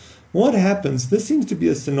V'Dayo. What happens? This seems to be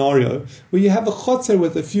a scenario where you have a chatzer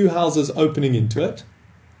with a few houses opening into it,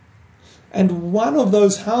 and one of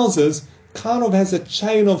those houses kind of has a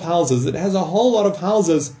chain of houses. It has a whole lot of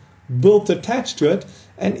houses built attached to it,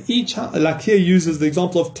 and each, like here uses the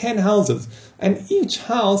example of 10 houses, and each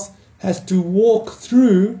house has to walk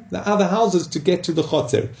through the other houses to get to the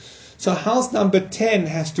chatzer. So house number 10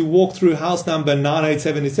 has to walk through house number 9, 8,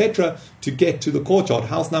 7, etc. to get to the courtyard.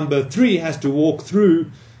 House number 3 has to walk through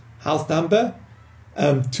house number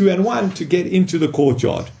 2 and 1 to get into the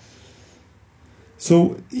courtyard.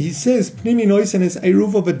 So he says, Pnimi Noisen is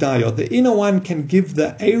Eruv V'Dayo. The inner one can give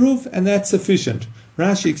the Eruv, and that's sufficient.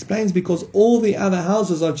 Rashi explains, because all the other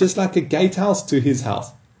houses are just like a gatehouse to his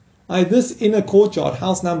house. This inner courtyard,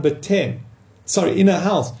 house number 10,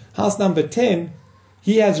 house number 10,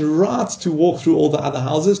 he has rights to walk through all the other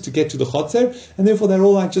houses to get to the chatzer, and therefore they're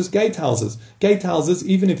all like just gatehouses. Gatehouses,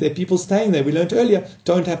 even if they're people staying there, we learned earlier,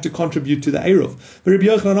 don't have to contribute to the Eruv. But Rabbi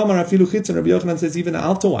Yochanan says even the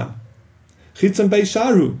outer one. Chitzon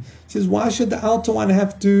Beisharu says, why should the outer one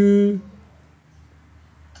have to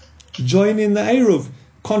join in the Eruv,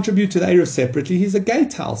 contribute to the Eruv separately? He's a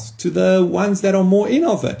gatehouse to the ones that are more in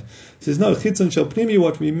of it. He says, no, Chitzon Shel Pnimi,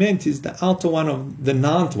 what we meant is the outer one of the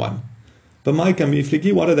ninth one. But Maika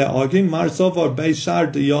Mifligi, what are they arguing? Mar Sovar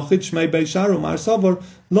Beishar de Yochid Shmei Beishar, or Mar Sovar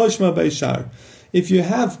Lo Shmei Beishar. If you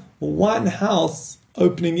have one house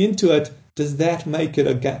opening into it, does that make it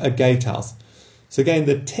a gatehouse? So again,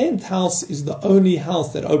 the 10th house is the only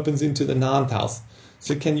house that opens into the 9th house.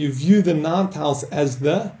 So can you view the 9th house as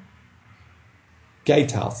the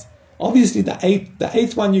gatehouse? Obviously, the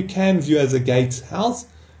 8th one you can view as a gatehouse,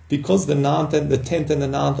 because the 9th and the 10th and the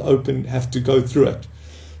 9th have to go through it.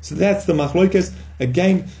 So that's the machlokes.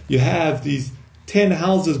 Again, you have these 10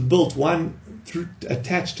 houses built, one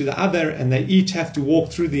attached to the other, and they each have to walk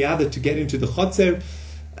through the other to get into the chatzer.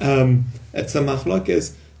 It's a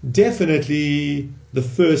machlokes. Definitely the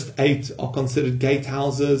first 8 are considered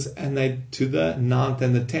gatehouses, and they to the 9th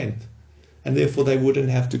and the 10th. And therefore they wouldn't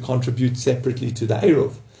have to contribute separately to the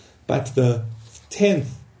Eruv. But the 10th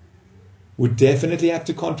would definitely have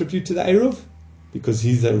to contribute to the Eruv, because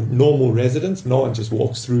he's a normal residence. No one just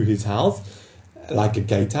walks through his house like a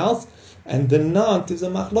gatehouse. And the 9th is a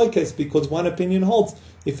machlokes, because one opinion holds,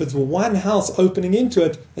 if it's one house opening into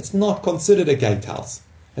it, it's not considered a gatehouse.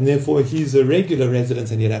 And therefore he's a regular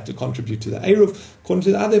residence and he'd have to contribute to the Eruv. According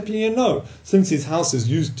to the other opinion, no. Since his house is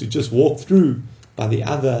used to just walk through by the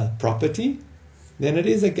other property, then it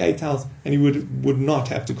is a gatehouse and he would not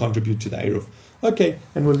have to contribute to the Eruv. Okay,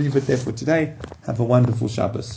 and we'll leave it there for today. Have a wonderful Shabbos.